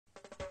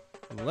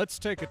Let's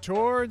take a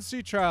tour and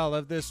sea trial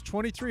of this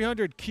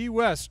 2300 Key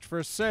West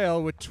for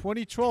sale with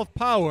 2012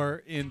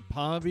 power in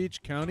Palm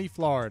Beach County,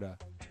 Florida.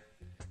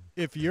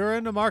 If you're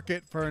in the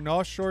market for an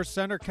offshore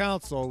center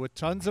console with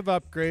tons of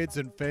upgrades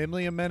and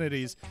family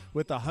amenities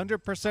with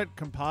 100%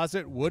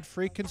 composite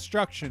wood-free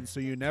construction so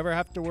you never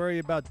have to worry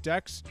about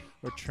decks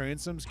or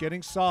transoms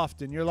getting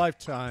soft in your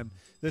lifetime,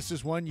 this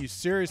is one you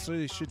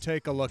seriously should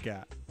take a look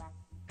at.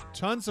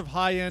 Tons of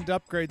high-end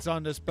upgrades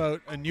on this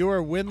boat. A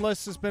newer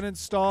windlass has been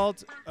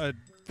installed, a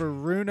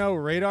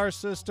Veruno radar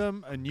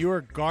system, a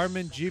newer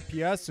Garmin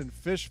GPS and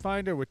fish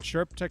finder with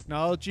chirp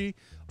technology,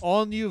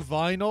 all new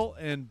vinyl,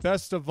 and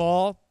best of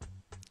all,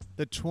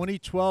 the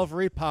 2012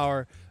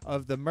 repower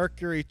of the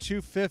Mercury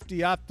 250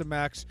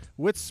 Optimax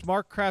with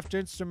SmartCraft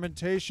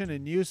instrumentation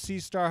and new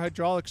Seastar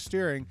hydraulic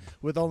steering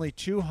with only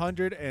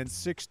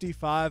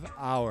 265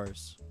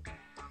 hours.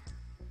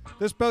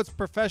 This boat's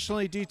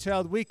professionally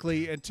detailed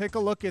weekly, and take a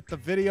look at the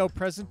video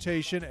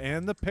presentation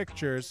and the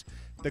pictures,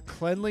 the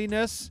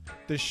cleanliness,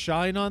 the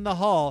shine on the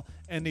hull,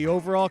 and the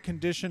overall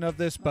condition of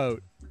this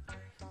boat.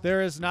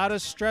 There is not a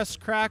stress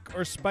crack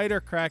or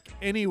spider crack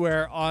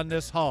anywhere on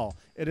this hull.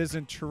 It is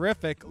in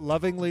terrific,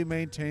 lovingly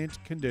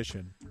maintained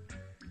condition.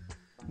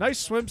 Nice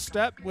swim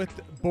step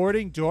with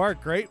boarding door,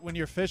 great when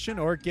you're fishing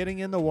or getting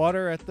in the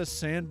water at the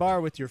sandbar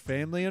with your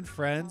family and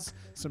friends.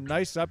 Some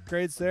nice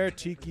upgrades there,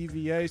 teak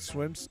EVA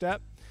swim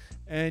step.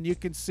 And you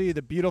can see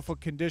the beautiful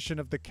condition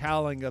of the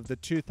cowling of the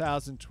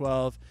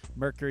 2012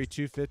 Mercury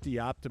 250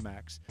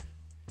 Optimax.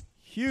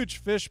 Huge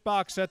fish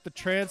box at the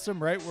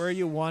transom right where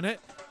you want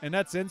it, and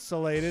that's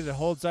insulated. It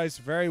holds ice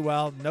very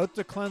well. Note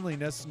the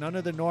cleanliness, none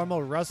of the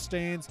normal rust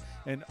stains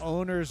and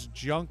owner's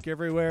junk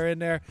everywhere in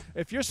there.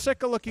 If you're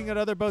sick of looking at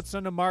other boats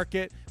on the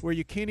market where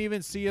you can't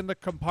even see in the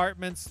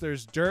compartments,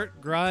 there's dirt,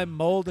 grime,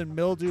 mold, and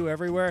mildew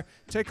everywhere,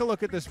 take a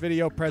look at this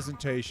video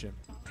presentation.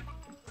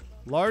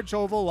 Large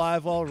oval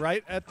live well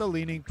right at the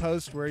leaning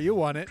post where you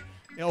want it.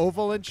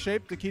 Oval in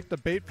shape to keep the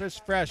bait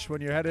fish fresh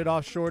when you're headed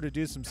offshore to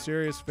do some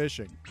serious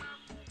fishing.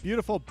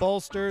 Beautiful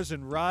bolsters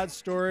and rod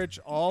storage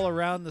all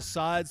around the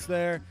sides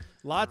there.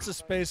 Lots of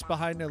space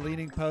behind the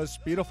leaning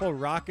post. Beautiful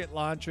rocket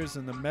launchers,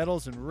 and the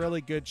metal's in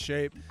really good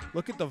shape.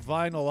 Look at the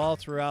vinyl all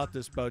throughout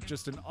this boat.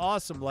 Just an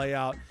awesome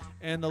layout.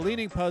 And the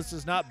leaning post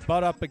does not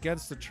butt up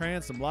against the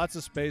transom. Lots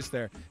of space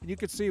there. And you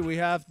can see we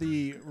have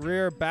the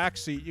rear back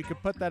seat. You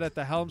could put that at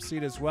the helm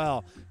seat as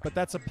well, but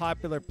that's a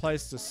popular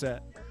place to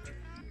sit.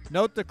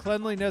 Note the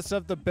cleanliness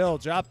of the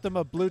bilge.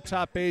 Optima Blue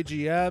Top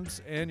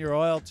AGMs and your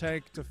oil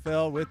tank to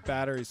fill with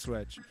battery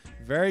switch.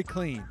 Very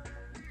clean.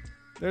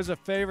 There's a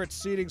favorite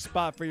seating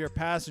spot for your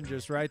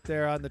passengers right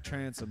there on the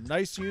transom.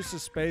 Nice use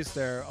of space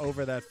there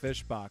over that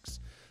fish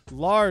box.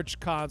 Large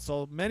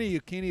console. Many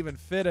you can't even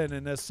fit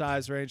in this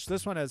size range.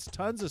 This one has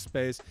tons of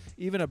space.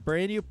 Even a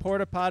brand new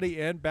porta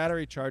potty and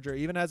battery charger.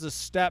 Even has a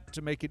step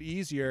to make it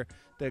easier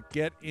to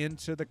get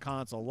into the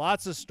console.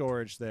 Lots of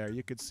storage there.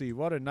 You can see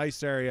what a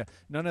nice area.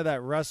 None of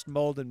that rust,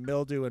 mold, and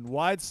mildew, and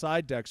wide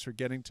side decks for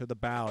getting to the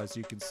bow, as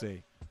you can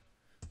see.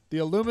 The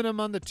aluminum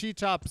on the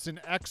T-top is in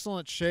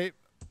excellent shape.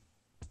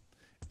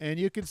 And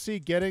you can see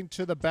getting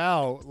to the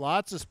bow,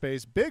 lots of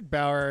space, big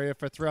bow area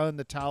for throwing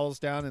the towels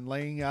down and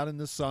laying out in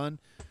the sun.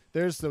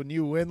 There's the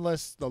new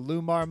windlass, the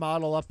Lumar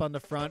model up on the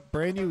front,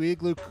 brand new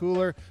Igloo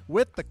cooler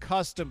with the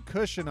custom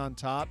cushion on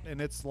top,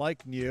 and it's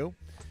like new.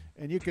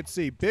 And you can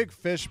see big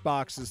fish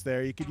boxes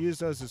there. You could use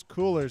those as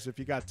coolers if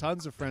you got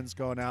tons of friends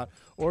going out,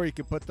 or you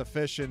could put the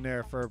fish in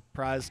there for a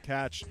prize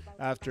catch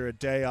after a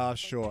day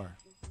offshore.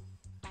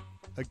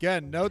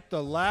 Again, note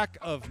the lack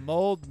of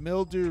mold,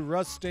 mildew,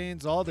 rust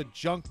stains, all the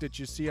junk that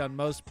you see on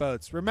most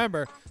boats.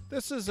 Remember,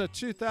 this is a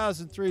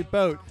 2003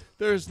 boat.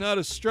 There is not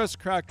a stress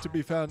crack to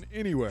be found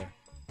anywhere.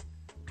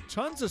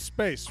 Tons of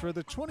space. For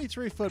the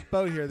 23-foot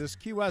boat here, this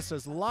Key West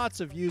has lots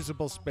of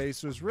usable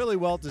space. It was really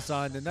well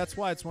designed, and that's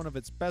why it's one of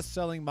its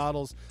best-selling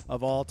models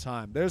of all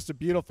time. There's the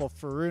beautiful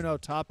Veruno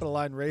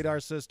top-of-the-line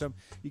radar system.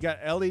 You got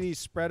LED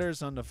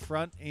spreaders on the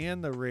front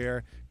and the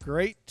rear.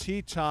 Great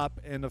T-top,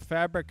 and the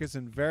fabric is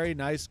in very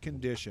nice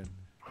condition.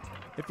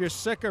 If you're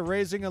sick of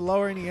raising and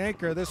lowering the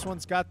anchor, this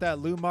one's got that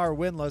Lumar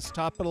windlass,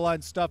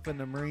 top-of-the-line stuff in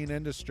the marine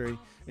industry.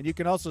 And you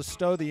can also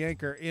stow the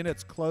anchor in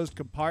its closed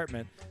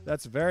compartment.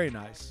 That's very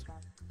nice.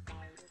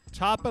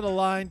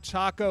 Top-of-the-line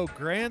Taco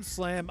Grand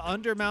Slam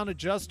undermount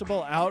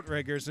adjustable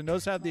outriggers, and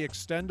those have the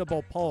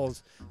extendable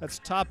poles. That's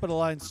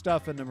top-of-the-line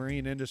stuff in the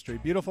marine industry.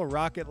 Beautiful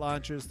rocket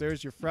launchers.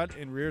 There's your front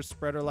and rear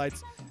spreader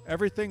lights.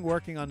 Everything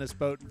working on this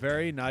boat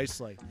very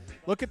nicely.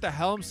 Look at the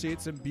helm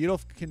seats in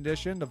beautiful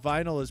condition. The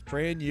vinyl is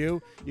brand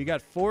new. You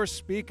got 4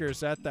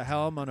 speakers at the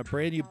helm on a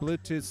brand new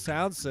Bluetooth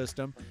sound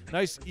system.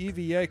 Nice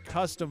EVA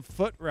custom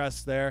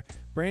footrest there.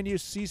 Brand new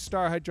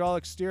Seastar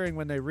hydraulic steering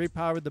when they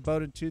repowered the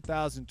boat in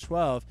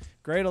 2012.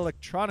 Great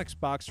electronics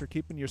box for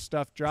keeping your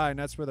stuff dry, and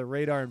that's where the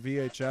radar and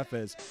VHF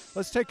is.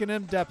 Let's take an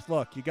in-depth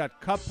look. You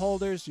got cup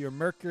holders, your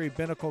Mercury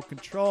binnacle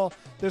control.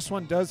 This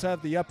one does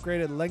have the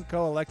upgraded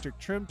Lenco electric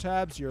trim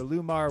tabs, your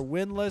Lumar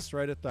windlass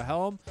right at the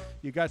helm.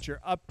 You got your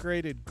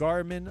upgraded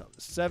Garmin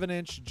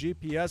 7-inch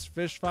GPS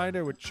fish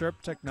finder with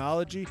chirp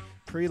technology.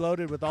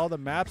 preloaded with all the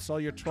maps, all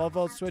your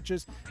 12-volt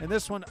switches, and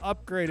this one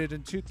upgraded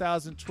in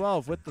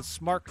 2012 with the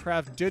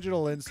SmartCraft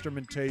digital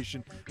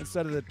instrumentation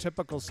instead of the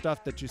typical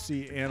stuff that you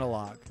see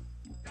analog.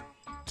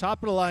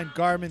 Top-of-the-line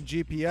Garmin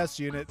GPS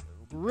unit.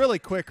 Really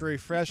quick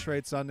refresh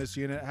rates on this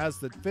unit. It has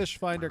the fish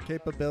finder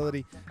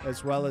capability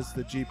as well as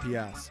the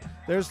GPS.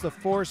 There's the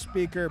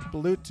 4-speaker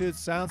Bluetooth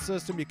sound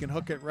system. You can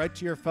hook it right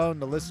to your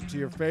phone to listen to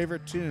your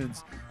favorite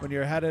tunes when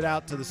you're headed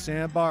out to the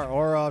sandbar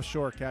or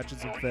offshore catching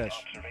some fish.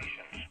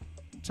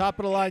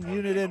 Top-of-the-line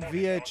unit in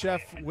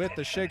VHF with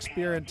the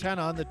Shakespeare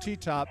antenna on the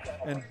T-top,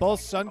 and both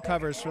sun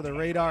covers for the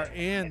radar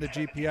and the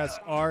GPS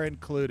are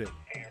included.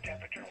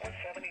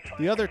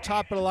 The other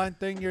top-of-the-line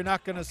thing you're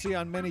not going to see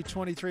on many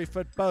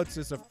 23-foot boats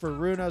is a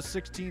Furuno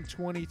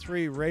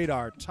 1623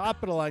 radar,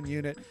 top-of-the-line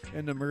unit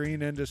in the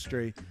marine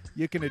industry.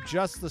 You can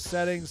adjust the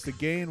settings, the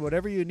gain,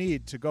 whatever you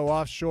need to go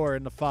offshore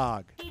in the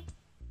fog.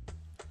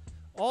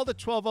 All the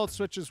 12-volt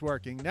switches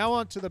working. Now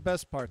on to the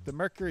best part, the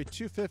Mercury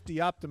 250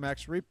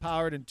 Optimax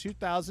repowered in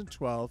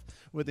 2012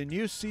 with a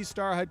new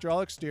C-Star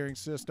hydraulic steering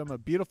system, a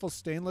beautiful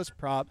stainless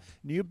prop,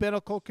 new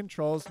binnacle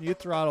controls, new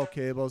throttle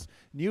cables,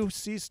 new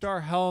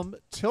C-Star helm,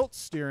 tilt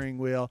steering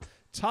wheel,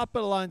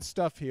 top-of-the-line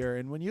stuff here.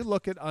 And when you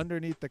look at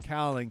underneath the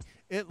cowling,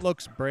 it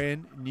looks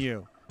brand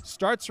new.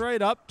 Starts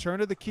right up,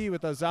 turn of the key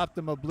with those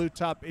Optima Blue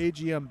Top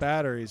AGM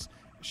batteries.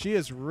 She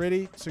is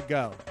ready to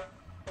go.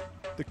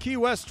 The Key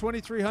West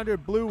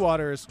 2300 Blue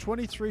Water is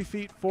 23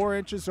 feet 4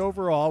 inches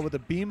overall with a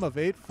beam of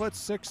 8 foot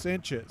 6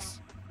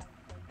 inches.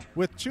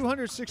 With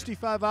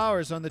 265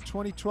 hours on the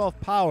 2012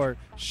 power,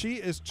 she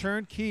is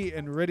turnkey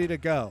and ready to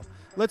go.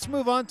 Let's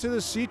move on to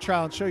the sea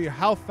trial and show you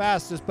how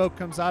fast this boat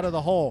comes out of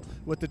the hole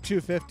with the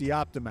 250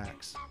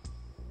 Optimax.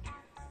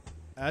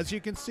 As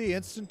you can see,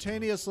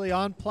 instantaneously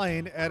on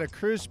plane at a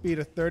cruise speed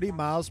of 30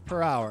 miles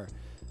per hour.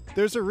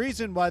 There's a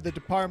reason why the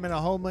Department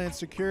of Homeland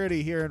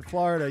Security here in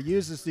Florida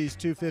uses these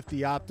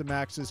 250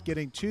 Optimaxes,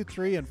 getting 2,000,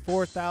 3,000, and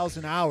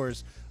 4,000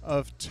 hours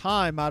of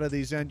time out of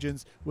these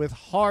engines with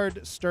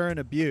hard stern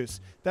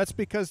abuse. That's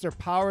because their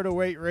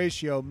power-to-weight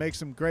ratio makes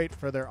them great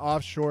for their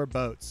offshore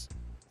boats.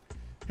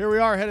 Here we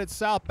are headed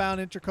southbound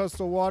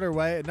Intercoastal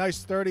Waterway, a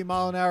nice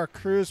 30-mile-an-hour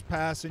cruise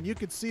pass, and you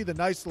can see the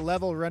nice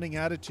level running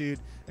attitude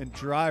and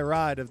dry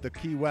ride of the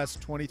Key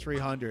West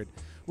 2300.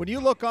 When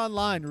you look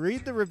online,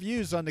 read the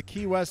reviews on the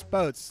Key West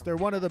boats. They're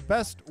one of the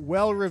best,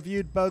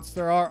 well-reviewed boats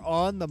there are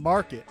on the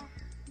market.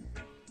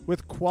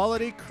 With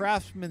quality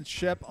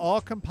craftsmanship, all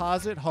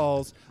composite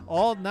hulls,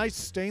 all nice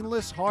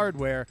stainless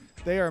hardware,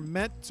 they are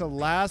meant to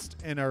last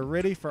and are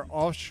ready for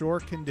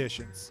offshore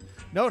conditions.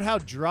 Note how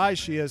dry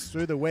she is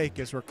through the wake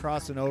as we're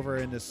crossing over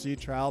in the sea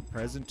trial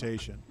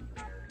presentation.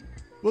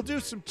 We'll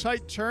do some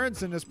tight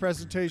turns in this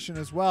presentation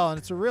as well, and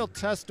it's a real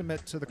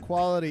testament to the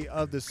quality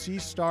of the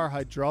C-Star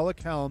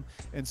hydraulic helm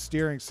and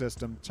steering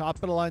system,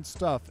 top-of-the-line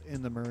stuff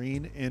in the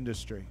marine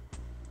industry.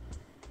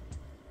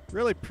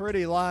 Really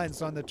pretty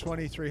lines on the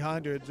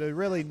 2300. They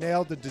really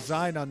nailed the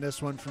design on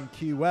this one from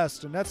Key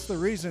West, and that's the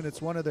reason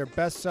it's one of their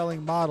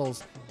best-selling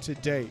models to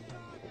date.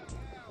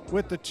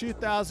 With the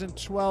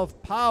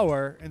 2012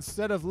 power,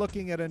 instead of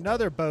looking at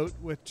another boat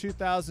with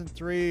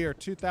 2003 or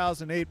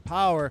 2008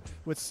 power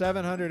with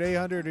 700,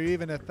 800, or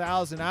even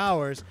 1,000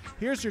 hours,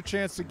 here's your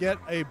chance to get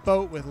a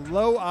boat with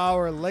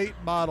low-hour,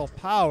 late-model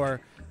power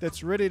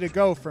that's ready to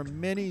go for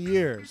many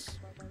years.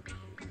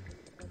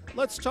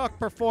 Let's talk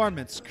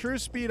performance.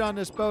 Cruise speed on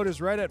this boat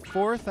is right at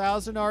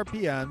 4,000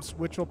 RPMs,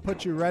 which will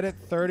put you right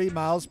at 30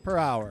 miles per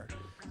hour.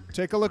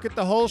 Take a look at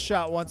the hole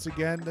shot once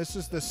again. This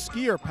is the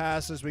skier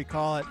pass, as we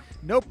call it.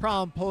 No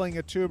problem pulling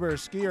a tuber or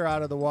skier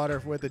out of the water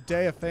with a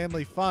day of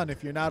family fun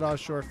if you're not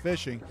offshore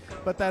fishing.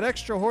 But that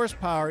extra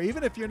horsepower,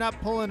 even if you're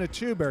not pulling a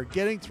tuber,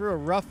 getting through a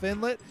rough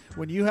inlet,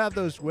 when you have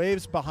those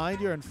waves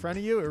behind you or in front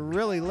of you, it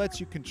really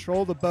lets you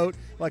control the boat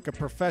like a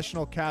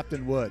professional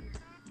captain would.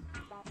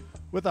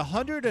 With a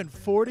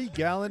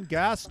 140-gallon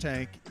gas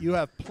tank, you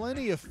have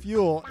plenty of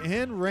fuel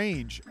and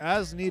range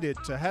as needed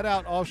to head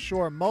out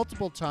offshore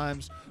multiple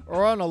times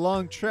or on a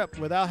long trip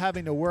without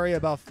having to worry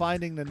about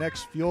finding the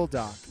next fuel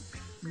dock.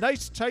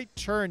 Nice tight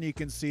turn you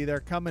can see there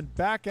coming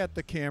back at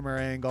the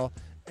camera angle,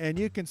 and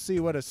you can see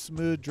what a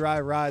smooth, dry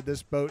ride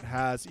this boat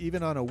has,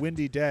 even on a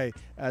windy day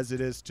as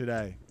it is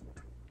today.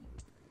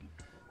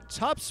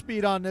 Top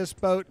speed on this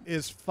boat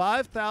is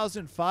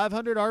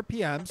 5,500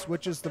 RPMs,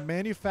 which is the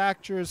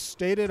manufacturer's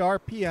stated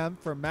RPM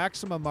for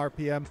maximum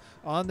RPM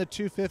on the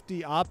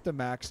 250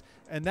 Optimax,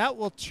 and that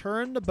will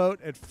turn the boat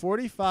at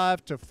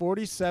 45 to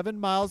 47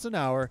 miles an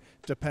hour,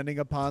 depending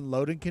upon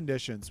loading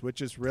conditions,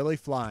 which is really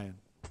flying.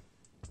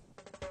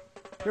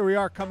 Here we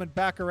are coming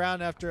back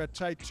around after a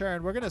tight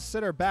turn. We're going to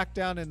sit her back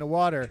down in the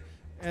water.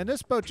 And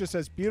this boat just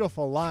has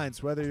beautiful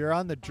lines, whether you're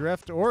on the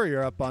drift or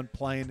you're up on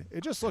plane.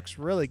 It just looks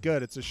really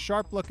good. It's a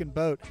sharp-looking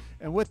boat,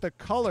 and with the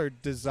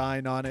colored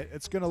design on it,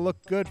 it's going to look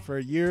good for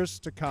years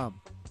to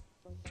come.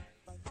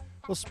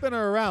 We'll spin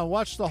her around.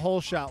 Watch the hole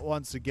shot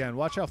once again.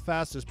 Watch how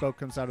fast this boat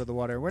comes out of the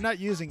water. We're not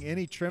using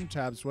any trim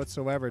tabs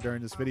whatsoever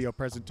during this video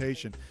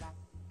presentation.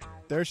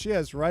 There she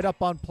is, right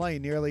up on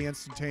plane nearly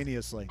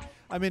instantaneously.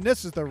 I mean,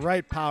 this is the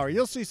right power.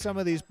 You'll see some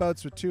of these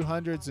boats with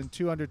 200s and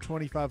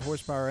 225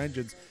 horsepower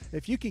engines.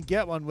 If you can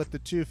get one with the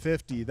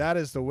 250, that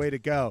is the way to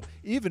go.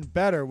 Even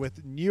better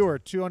with newer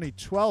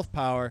 212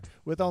 power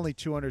with only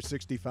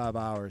 265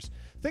 hours.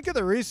 Think of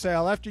the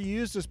resale. After you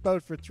use this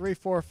boat for 3,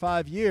 4,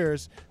 5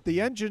 years, the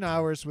engine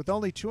hours with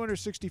only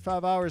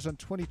 265 hours on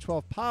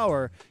 2012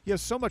 power, you have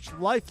so much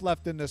life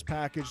left in this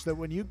package that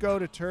when you go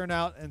to turn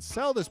out and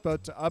sell this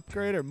boat to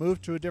upgrade or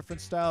move to a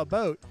different style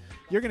boat,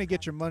 you're going to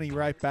get your money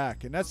right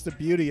back. And that's the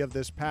beauty of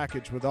this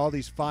package with all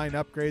these fine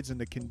upgrades and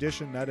the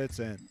condition that it's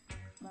in.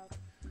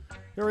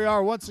 Here we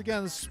are once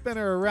again, the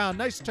spinner around.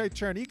 Nice tight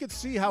turn. You can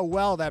see how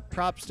well that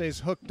prop stays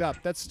hooked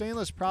up. That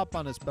stainless prop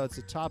on this boat's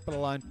a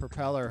top-of-the-line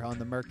propeller on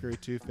the Mercury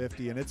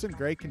 250, and it's in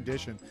great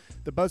condition.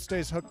 The boat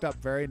stays hooked up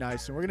very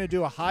nice. And we're going to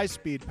do a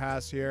high-speed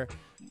pass here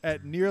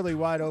at nearly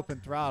wide-open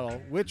throttle,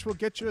 which will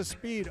get you a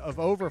speed of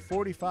over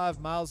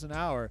 45 miles an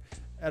hour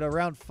at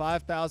around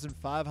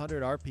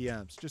 5,500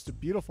 RPMs. Just a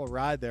beautiful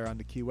ride there on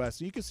the Key West.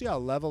 So you can see how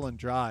level and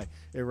dry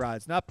it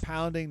rides. Not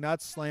pounding,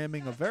 not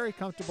slamming. A very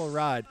comfortable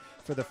ride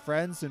for the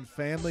friends and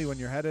family when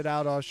you're headed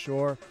out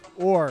offshore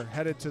or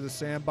headed to the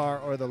sandbar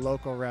or the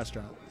local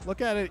restaurant. Look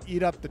at it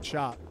eat up the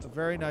chop. A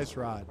very nice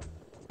ride.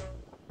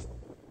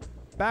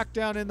 Back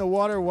down in the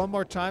water one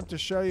more time to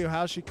show you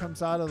how she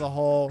comes out of the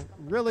hole.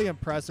 Really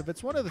impressive.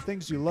 It's one of the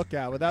things you look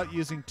at without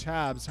using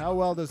tabs. How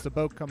well does the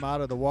boat come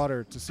out of the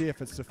water to see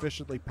if it's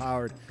sufficiently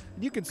powered?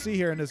 And you can see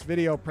here in this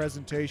video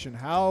presentation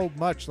how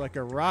much like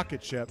a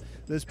rocket ship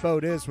this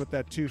boat is with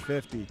that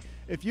 250.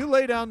 If you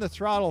lay down the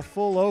throttle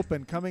full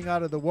open coming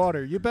out of the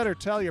water, you better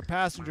tell your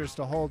passengers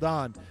to hold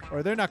on,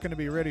 or they're not going to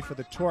be ready for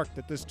the torque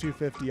that this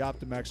 250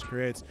 Optimax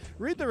creates.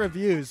 Read the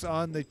reviews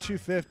on the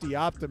 250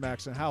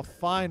 Optimax and how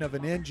fine of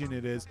an engine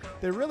it is.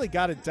 They really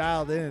got it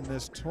dialed in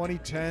this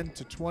 2010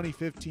 to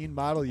 2015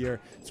 model year.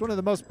 It's one of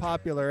the most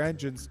popular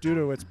engines due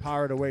to its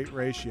power to weight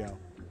ratio.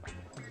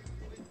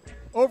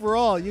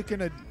 Overall, you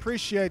can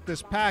appreciate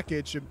this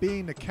package of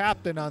being the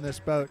captain on this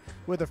boat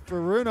with a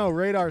Furuno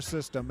radar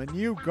system, a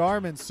new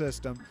Garmin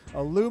system,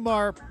 a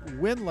Lumar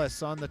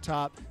windlass on the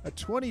top, a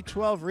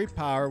 2012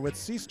 repower with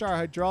Seastar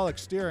hydraulic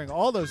steering,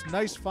 all those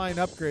nice fine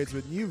upgrades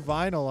with new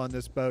vinyl on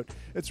this boat.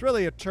 It's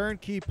really a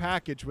turnkey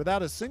package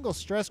without a single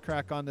stress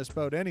crack on this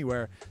boat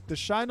anywhere. The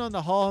shine on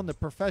the hull and the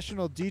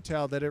professional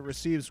detail that it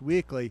receives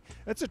weekly,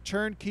 it's a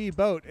turnkey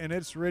boat and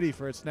it's ready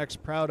for its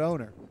next proud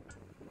owner.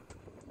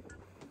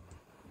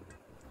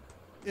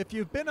 If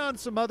you've been on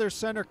some other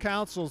center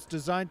consoles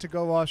designed to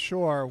go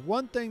offshore,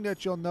 one thing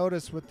that you'll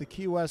notice with the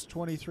Key West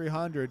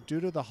 2300, due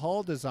to the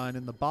hull design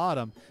in the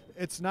bottom,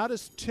 it's not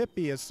as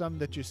tippy as some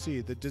that you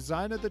see. The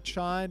design of the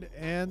chine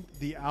and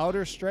the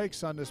outer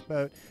strakes on this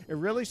boat, it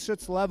really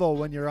sits level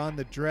when you're on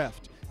the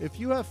drift. If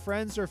you have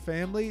friends or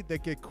family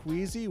that get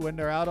queasy when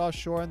they're out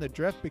offshore on the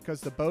drift because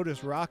the boat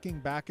is rocking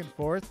back and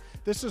forth,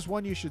 this is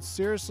one you should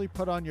seriously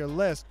put on your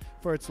list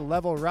for its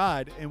level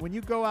ride. And when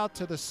you go out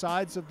to the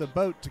sides of the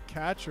boat to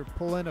catch or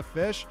pull in a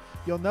fish,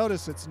 you'll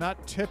notice it's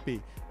not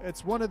tippy.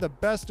 It's one of the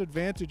best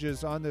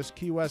advantages on this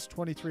Key West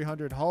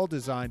 2300 hull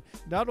design.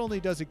 Not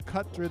only does it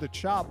cut through the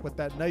chop with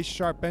that nice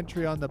sharp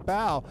entry on the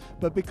bow,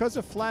 but because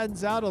it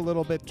flattens out a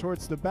little bit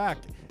towards the back,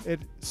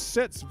 it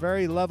sits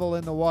very level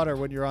in the water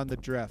when you're on the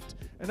drift.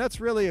 And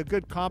that's really a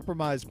good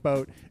compromise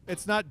boat.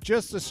 It's not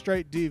just a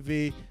straight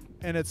DV,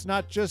 and it's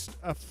not just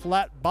a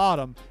flat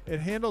bottom. It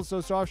handles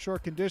those offshore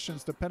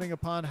conditions, depending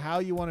upon how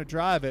you want to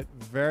drive it,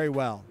 very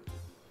well.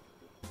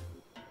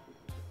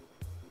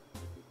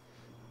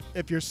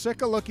 If you're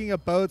sick of looking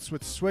at boats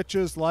with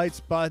switches, lights,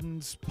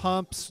 buttons,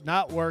 pumps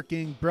not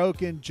working,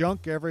 broken,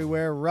 junk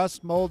everywhere,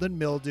 rust, mold, and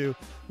mildew,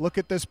 look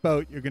at this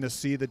boat. You're going to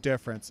see the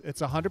difference.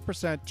 It's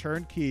 100%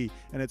 turnkey,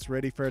 and it's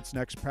ready for its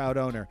next proud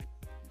owner.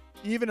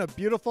 Even a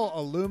beautiful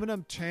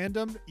aluminum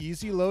tandem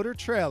easy loader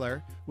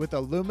trailer with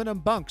aluminum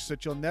bunks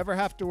that you'll never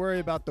have to worry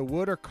about the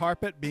wood or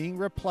carpet being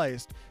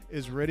replaced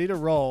is ready to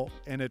roll,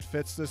 and it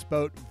fits this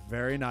boat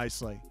very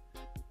nicely.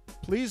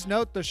 Please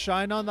note the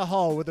shine on the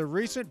hull. With a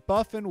recent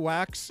buff and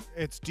wax,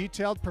 it's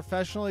detailed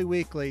professionally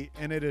weekly,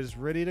 and it is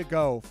ready to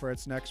go for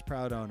its next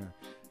proud owner.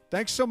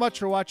 Thanks so much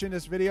for watching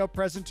this video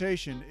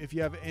presentation. If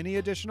you have any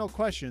additional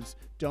questions,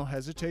 don't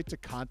hesitate to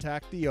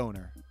contact the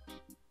owner.